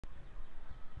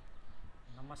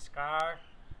Namaskar,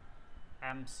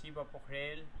 I'm Shiva.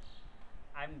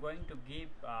 I'm going to give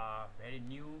very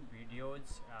new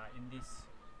videos in this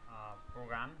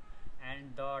program,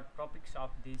 and the topics of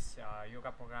this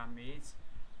yoga program is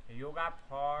yoga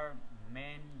for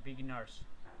men beginners.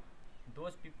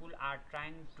 Those people are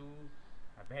trying to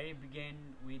very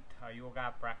begin with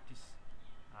yoga practice.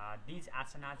 These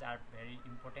asanas are very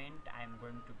important. I am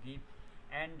going to give,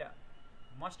 and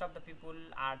most of the people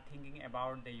are thinking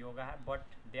about the yoga, but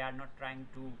they are not trying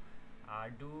to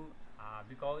do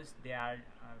because they are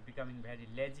becoming very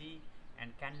lazy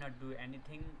and cannot do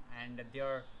anything, and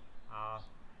their uh,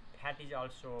 fat is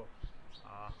also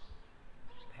uh,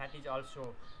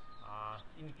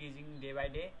 increasing day by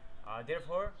day.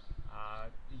 Therefore,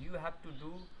 you have to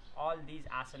do all these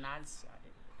asanas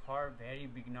for very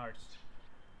beginners.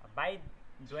 By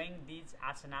doing these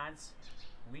asanas,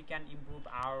 we can improve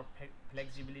our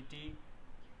flexibility,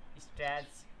 stretch,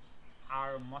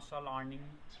 our muscle earning,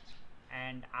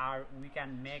 and we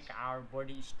can make our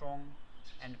body strong,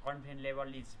 and confidence level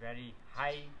is very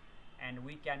high, and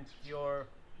we can cure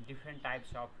different types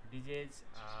of disease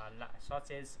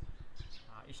such as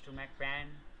stomach pain,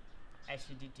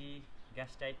 acidity,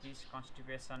 gastritis,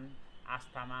 constipation,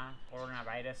 asthma,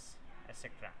 coronavirus, etc.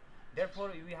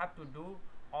 Therefore, we have to do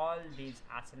all these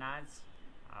asanas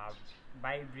uh,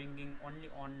 by bringing only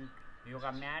on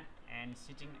yoga mat and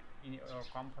sitting in your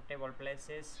comfortable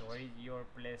places. Where is your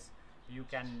place? You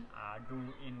can do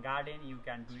in garden, you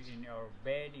can do in your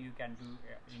bed, you can do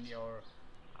in your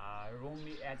room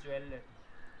as well.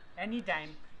 Anytime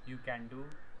you can do,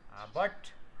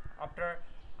 but after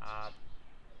uh,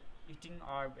 eating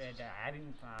or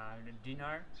having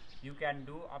dinner, you can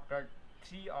do after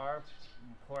 3 or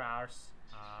 4 hours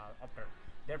after.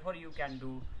 Therefore, you can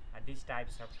do these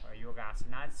types of yoga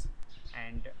asanas,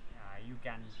 and you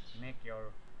can make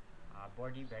your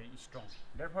body very strong.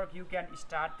 Therefore, you can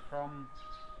start from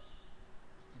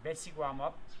basic warm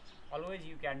up. Always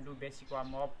you can do basic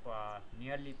warm up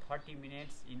nearly 30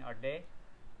 minutes in a day,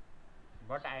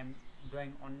 but I am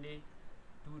doing only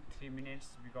 2-3 minutes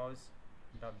because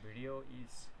the video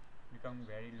is becoming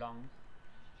very long.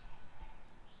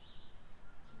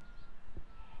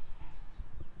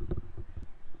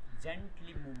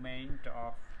 Gently movement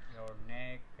of your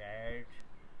neck, head,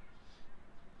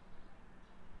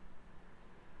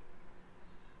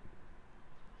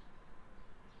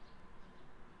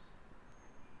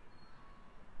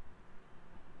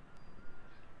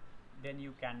 then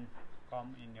you can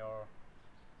come in your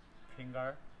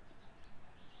finger.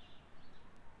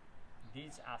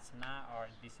 This asana or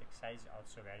this exercise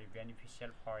also very beneficial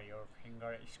for your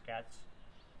finger scratch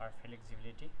or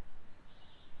flexibility.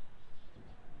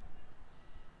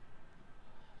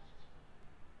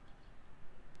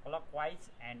 Clockwise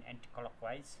and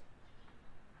anti-clockwise.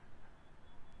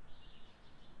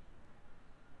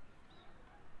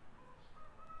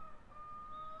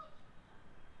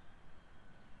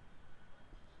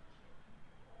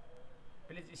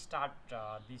 Please start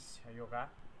this yoga.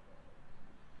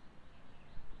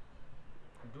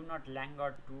 Do not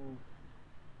linger to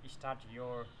start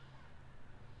your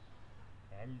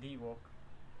healthy work.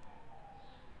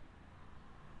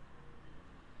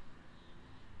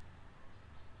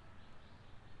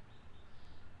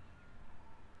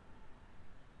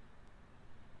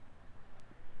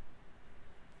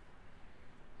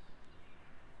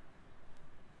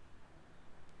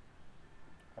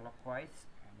 Clockwise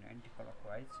and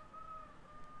anti-clockwise.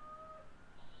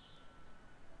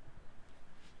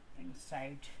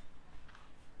 Inside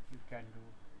you can do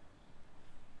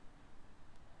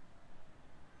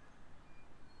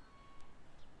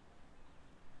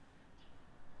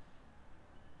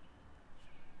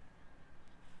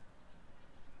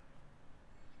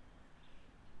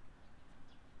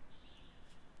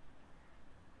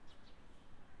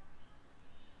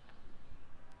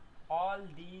all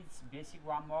these basic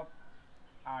warm up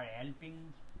are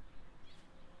helping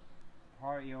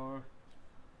for your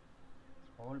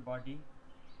whole body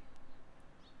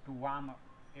to warm up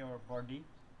your body,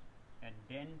 and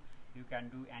then you can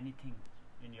do anything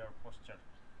in your posture.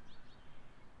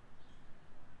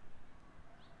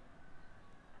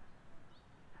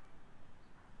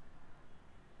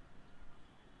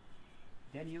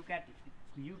 Then you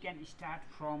can start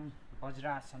from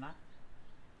Vajrasana.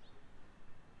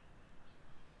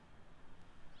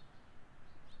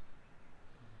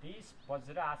 This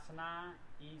Vajrasana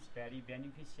is very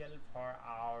beneficial for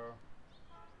our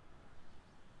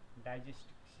digestive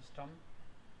system.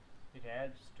 It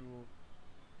helps to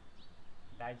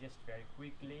digest very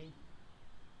quickly.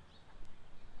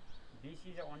 This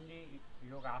is only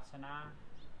yoga asana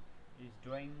is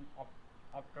doing up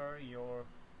after your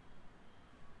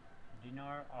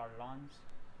dinner or lunch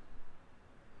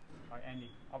or any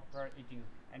after eating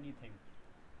anything,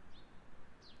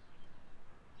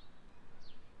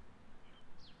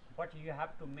 but you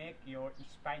have to make your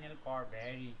spinal cord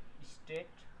very straight.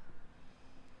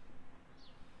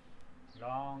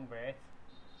 Long breath.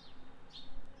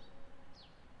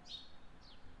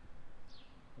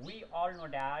 We all know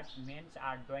that men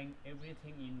are doing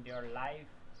everything in their life,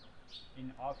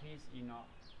 in office, in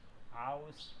a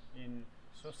house, in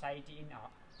society, in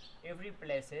every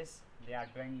places they are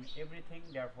doing everything.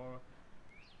 Therefore,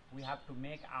 we have to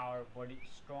make our body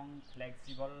strong,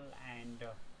 flexible, and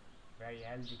very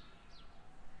healthy.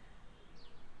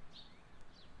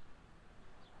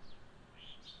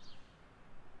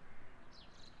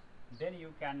 Then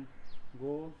you can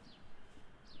go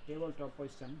tabletop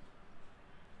position.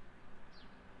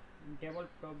 In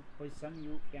tabletop position,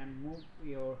 you can move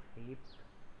your hip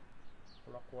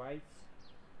clockwise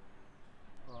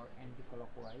or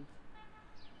anti-clockwise.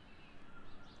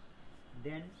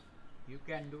 Then you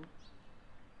can do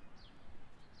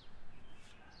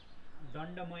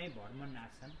Dandamaya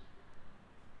Bharmanasana.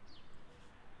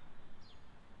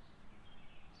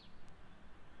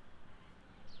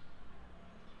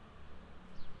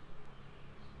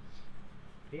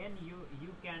 Then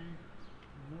you can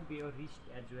move your wrist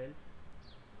as well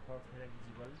for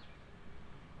flexible.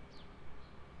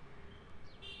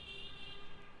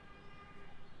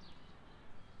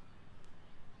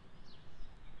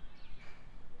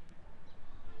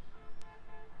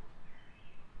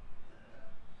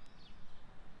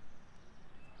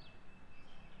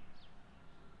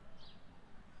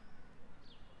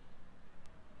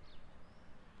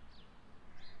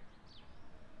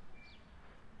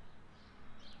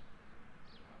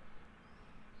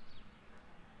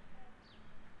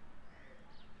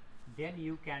 Then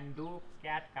you can do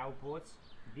cat cow pose.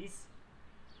 This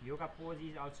yoga pose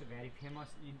is also very famous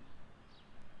in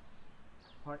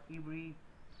for every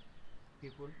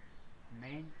people,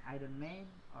 men, either men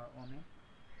or women.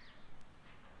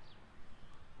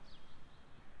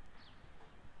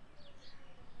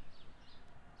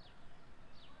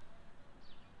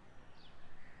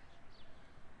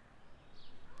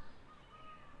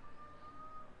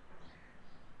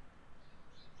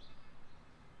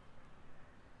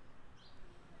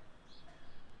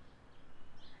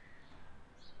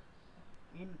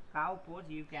 In cow pose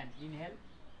you can inhale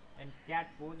and cat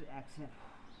pose exhale.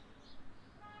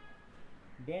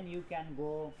 Then you can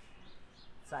go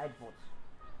side pose.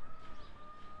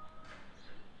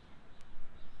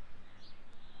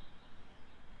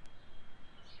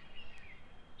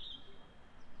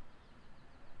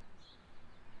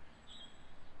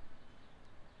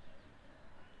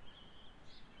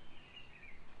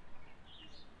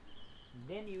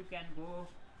 Then you can go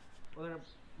for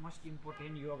most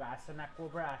important yoga asana,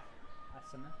 cobra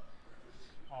asana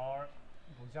or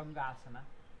bhujanga asana.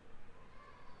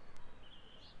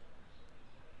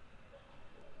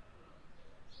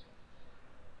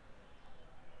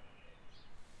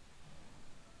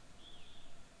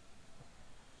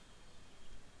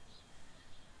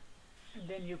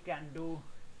 Then you can do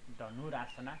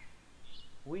dhanurasana.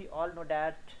 We all know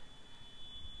that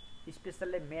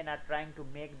especially men are trying to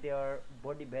make their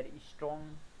body very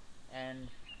strong and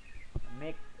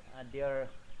make their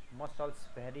muscles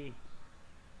very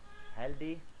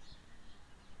healthy.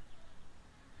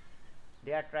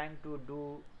 They are trying to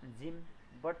do gym,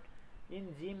 but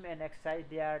in gym and exercise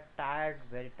they are tired,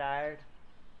 very tired,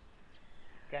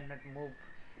 cannot move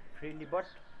freely, but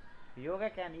yoga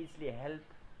can easily help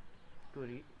to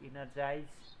re-energize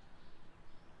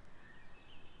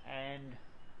and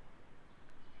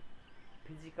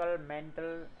physical,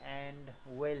 mental and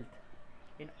wealth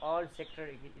in all sector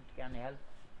it can help.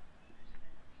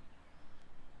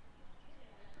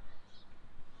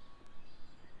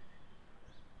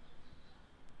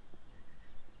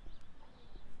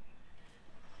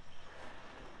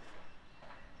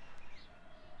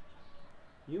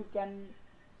 You can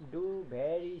do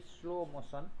very slow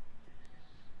motion.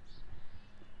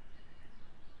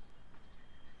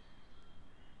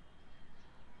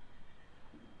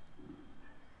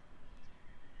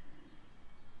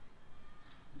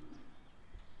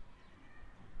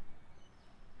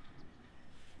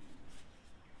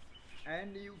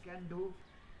 And you can do,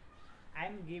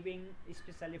 I'm giving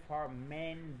especially for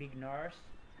men beginners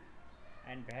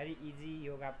and very easy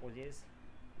yoga poses.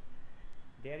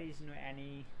 There is no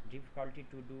any difficulty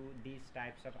to do these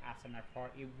types of asana for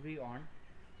everyone.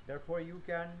 Therefore you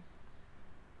can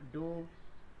do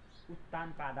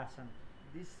Uttan Padasana.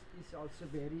 This is also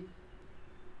very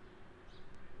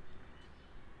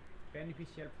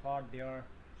beneficial for their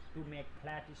to make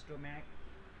flat stomach,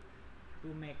 to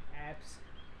make abs,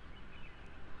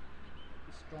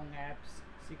 strong abs,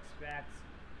 six packs.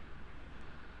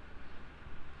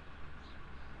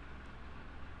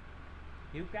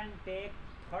 You can take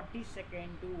 30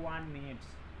 seconds to 1 minute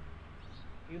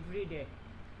every day.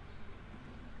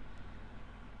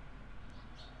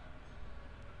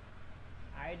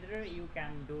 Either you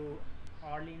can do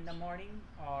early in the morning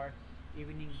or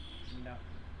evening in the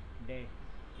day.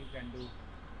 You can do.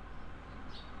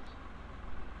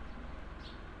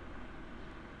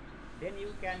 Then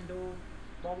you can do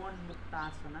Pavan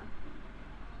Muktasana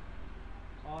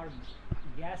or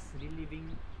gas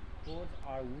relieving pose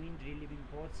or wind relieving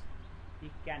pose.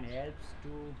 It can help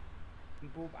to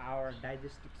improve our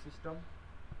digestive system.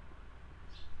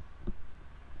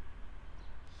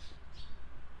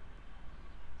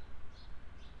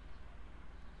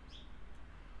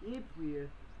 If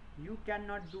you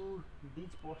cannot do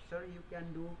this posture, you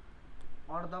can do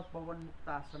Ardha Pavan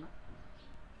Muktasana.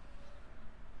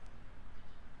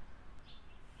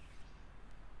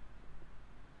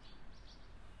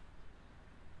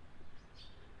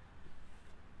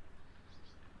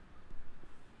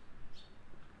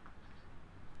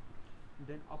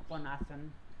 Then Apanasana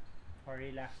for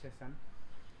relaxation.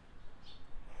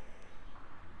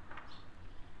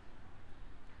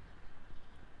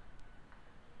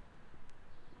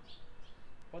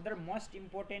 Other most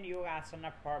important yoga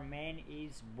asana for men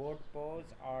is boat pose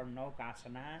or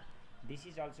Naukasana. This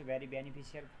is also very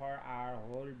beneficial for our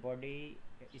whole body,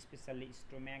 especially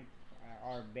stomach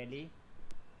or belly.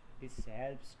 This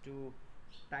helps to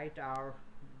tight our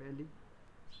belly.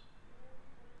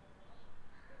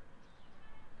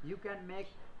 You can make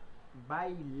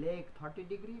by leg 30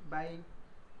 degree, by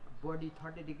body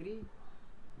 30 degree,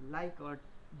 like a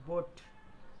boat.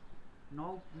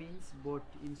 Nauk means boat.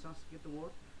 In Sanskrit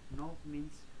word, Nauk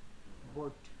means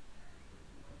boat.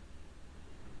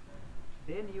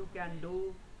 Then you can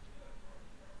do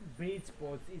bridge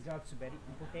pose is also very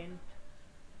important.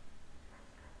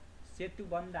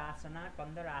 Setubandha asana,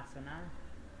 Kandara asana.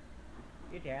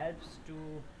 It helps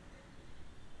to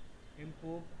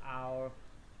improve our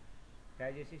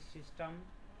digestive system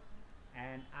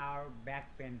and our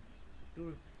back pain,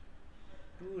 to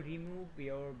remove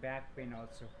your back pain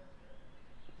also,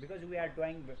 because we are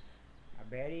doing a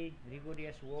very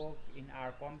rigorous work in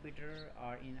our computer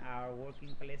or in our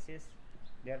working places.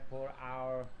 Therefore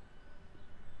our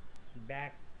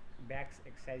back's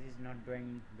exercise is not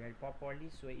doing very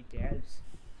properly, so it helps.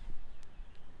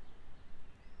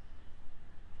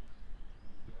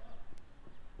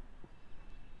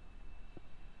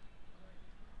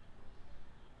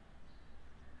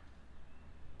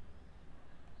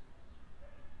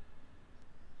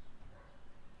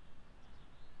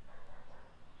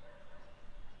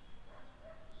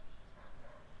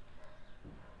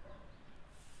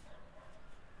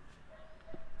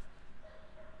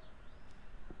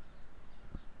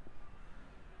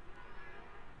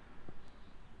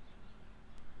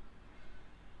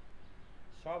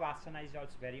 Asana is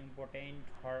also very important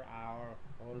for our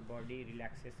whole body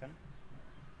relaxation,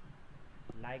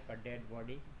 like a dead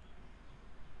body.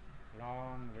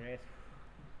 Long rest.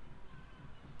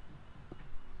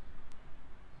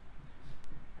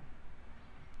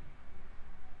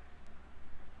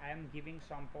 I am giving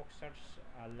some postures,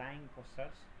 lying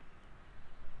postures.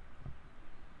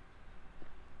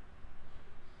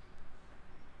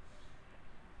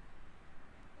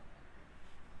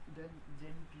 Then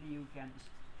gently you can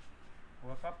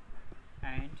wake up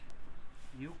and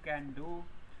you can do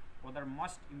other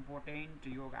most important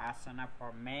yoga asana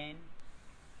for men,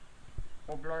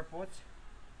 cobbler pose.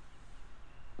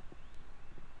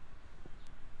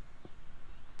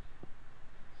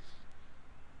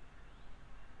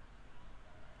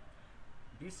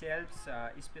 This helps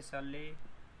especially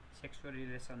sexual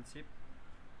relationship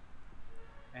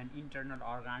and internal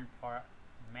organ for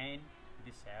men.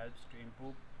 This helps to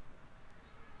improve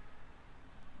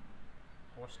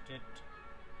prostate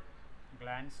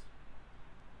glands,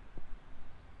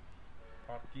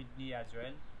 for kidney as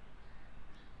well.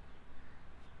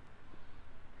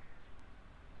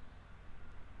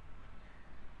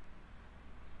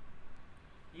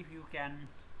 If you can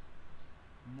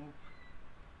move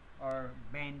or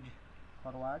bend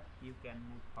forward, you can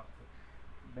move forward,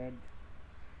 bend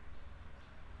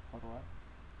forward.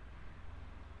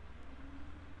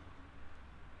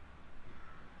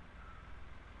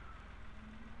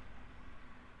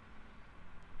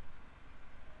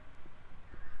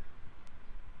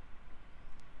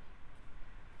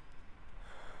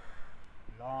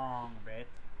 Long breath.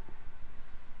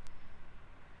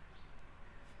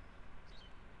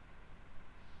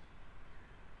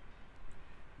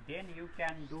 Then you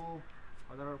can do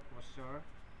other posture.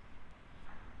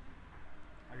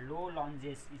 Low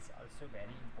lunges is also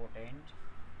very important.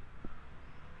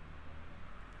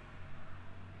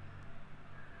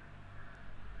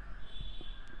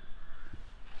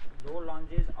 Low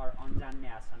lunges or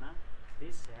Anjanya asana.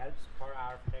 This helps for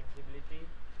our flexibility,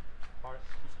 for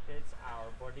stretch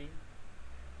our body,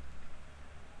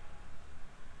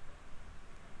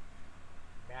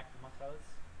 back muscles,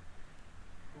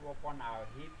 to open our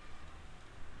hip,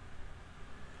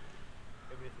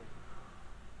 everything.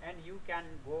 And you can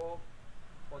go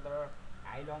for the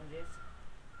high lunges.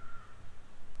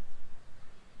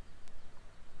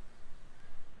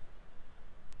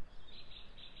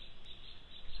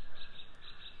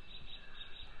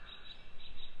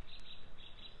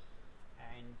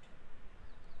 And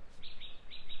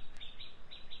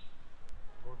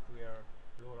go to your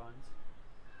low lunge.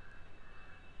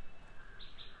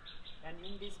 And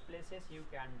in these places you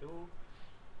can do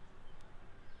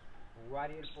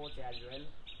warrior pose as well.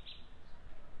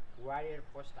 Warrior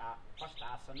first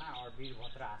asana or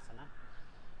Virabhadra asana.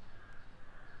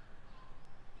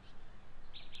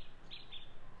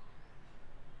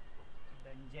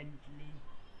 Then gently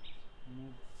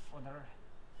move other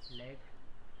leg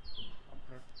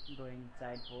after doing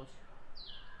side pose.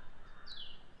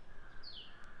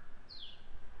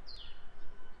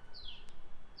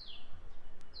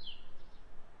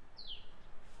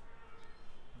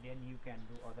 Then you can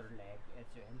do other leg as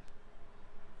well.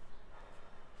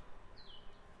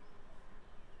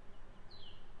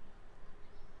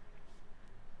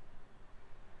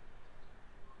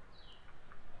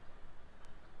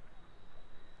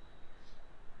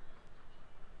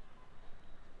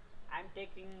 I'm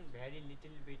taking very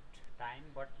little bit time,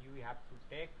 but you have to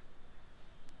take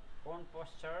one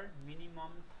posture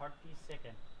minimum 30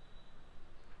 seconds,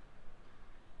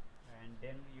 and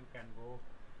then you can go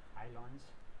high lunge.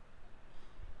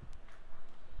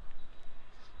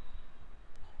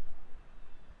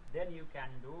 Then you can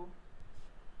do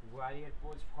warrior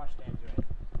pose first as well.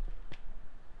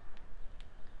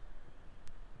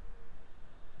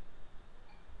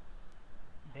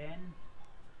 Then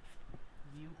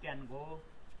you can go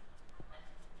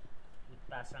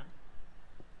Uttasana.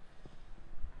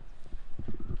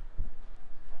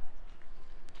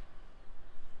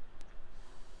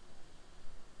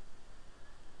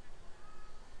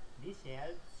 This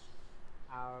helps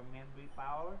our memory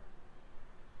power,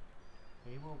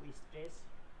 remove stress,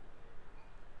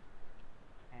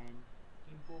 and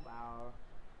improve our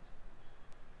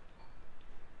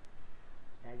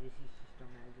digestive system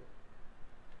as well.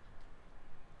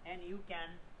 And you can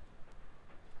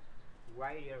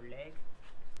wide your leg,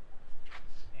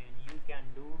 and you can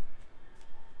do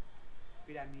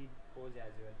pyramid pose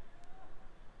as well.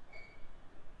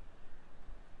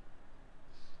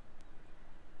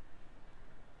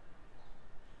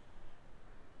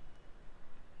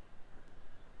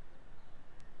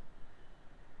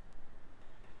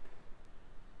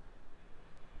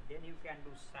 Then you can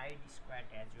do side squat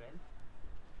as well.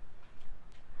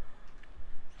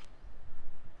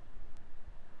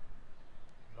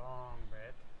 Long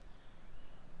breath.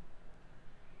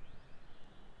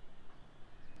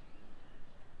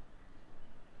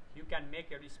 You can make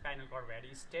your spinal cord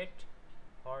very straight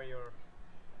for your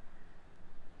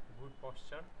good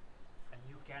posture, and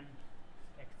you can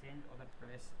exchange other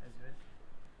place as well.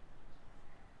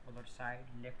 Other side,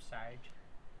 left side.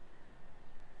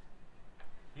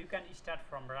 You can start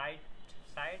from right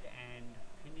side and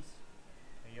finish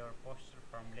your posture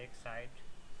from leg side.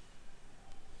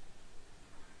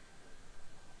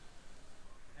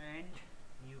 And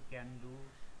you can do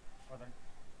other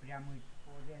pyramid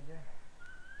pose as well.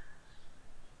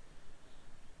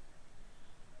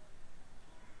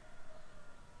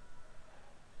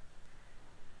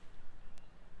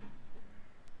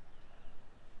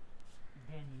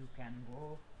 Then you can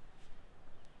go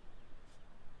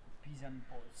pigeon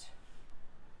pose,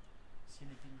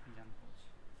 sleeping pigeon pose.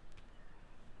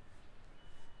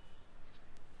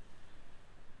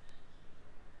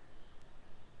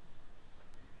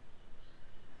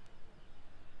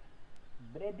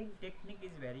 Breathing technique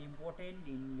is very important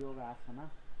in yoga asana.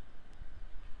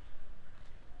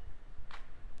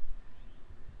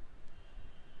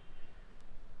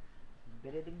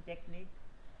 Breathing technique,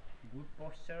 good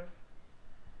posture,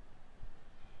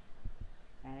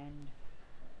 and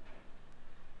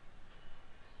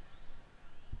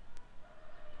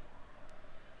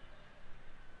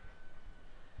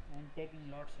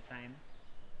taking lots of time.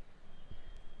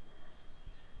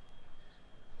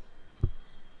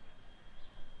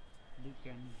 You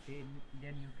can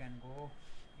then you can go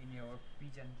in your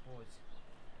pigeon pose.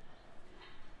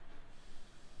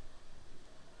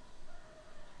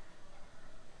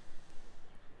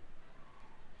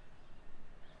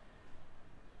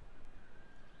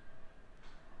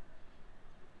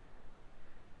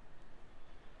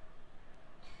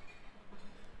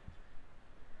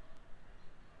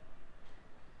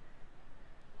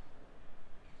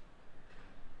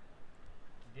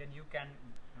 you can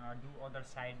do other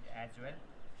side as well,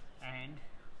 and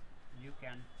you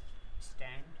can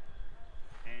stand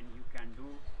and you can do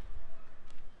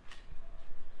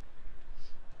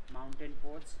mountain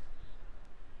pose.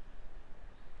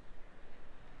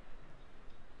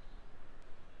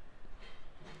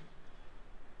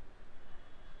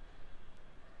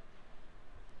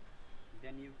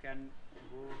 Then you can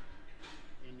go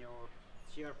in your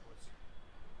chair pose.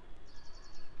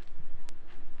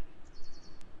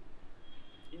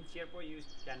 In chair pose you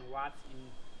can watch in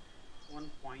one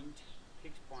point,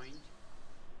 fixed point,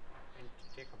 and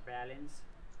take a balance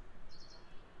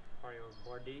for your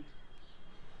body.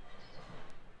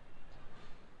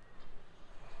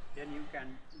 Then you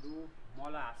can do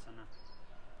Mala Asana,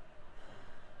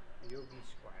 yogi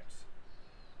squats,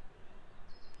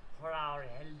 for our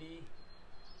healthy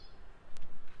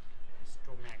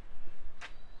stomach.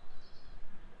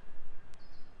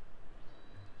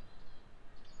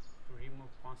 To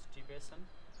remove constipation.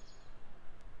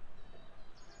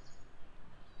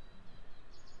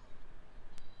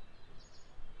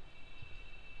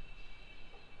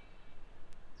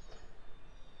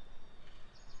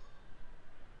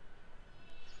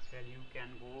 Then you can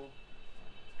go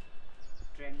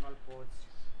triangle pose.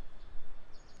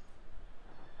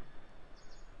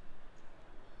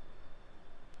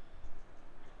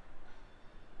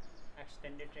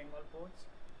 Extended triangle pose,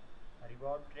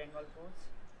 revolved triangle pose,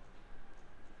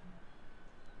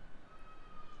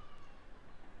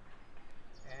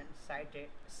 and side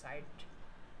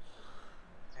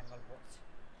angle pose.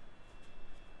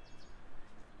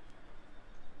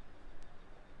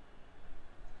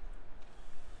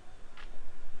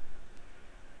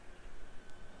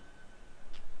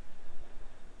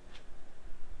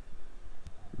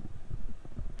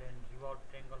 Then revolved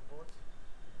triangle pose.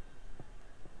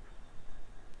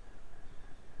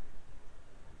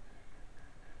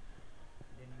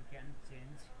 Then you can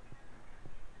change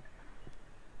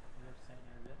left side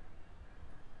as well,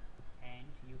 and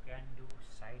you can do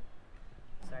side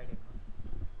angle.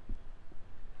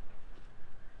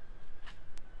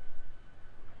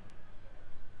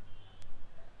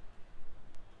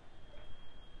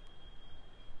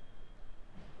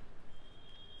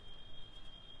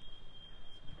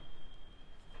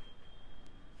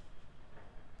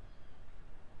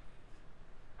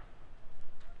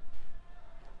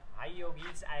 Hi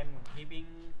yogis, I am giving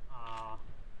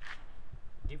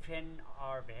different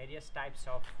or various types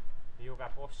of yoga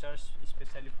postures,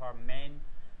 especially for men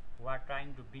who are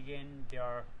trying to begin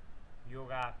their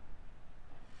yoga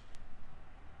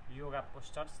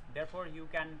postures. Therefore you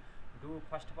can do,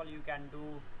 first of all you can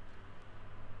do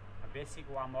a basic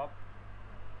warm up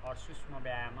or Sushma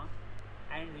Vyayama,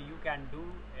 and you can do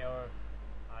your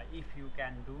if you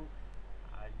can do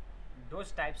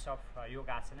those types of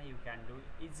yoga asana, you can do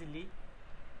easily.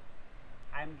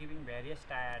 I am giving various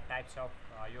types of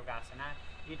yoga asana.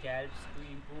 It helps to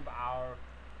improve our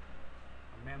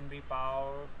memory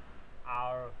power,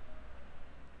 our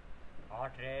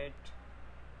heart rate,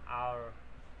 our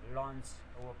lungs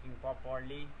working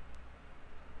properly,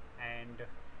 and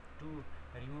to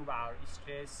remove our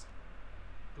stress,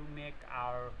 to make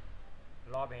our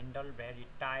love handle very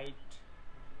tight,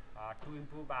 to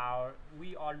improve our,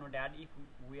 we all know that if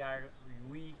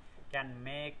we can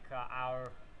make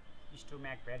our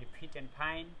stomach very fit and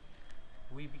fine,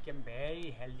 we become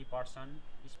very healthy person.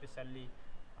 Especially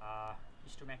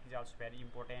stomach is also very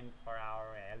important for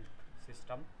our health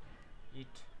system. It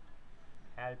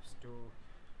helps to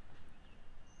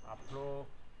flow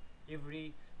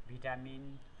every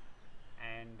vitamin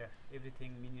and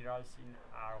everything, minerals in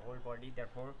our whole body.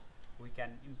 Therefore we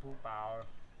can improve our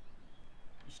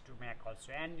stomach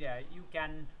also, and you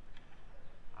can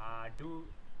do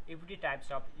every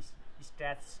types of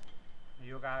stats,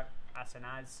 yoga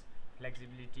asanas,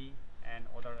 flexibility, and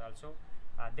other also.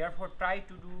 Therefore try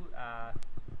to do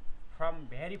from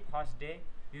very first day.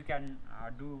 You can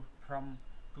do from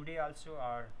today also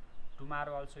or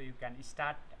tomorrow also. You can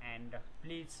start, and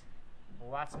please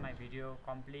watch my video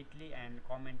completely and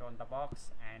comment on the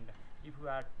box. And if you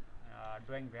are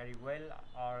doing very well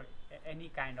or any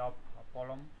kind of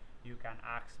problem, you can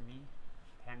ask me.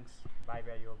 Thanks. Bye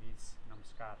bye yogis.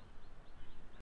 Namaskar.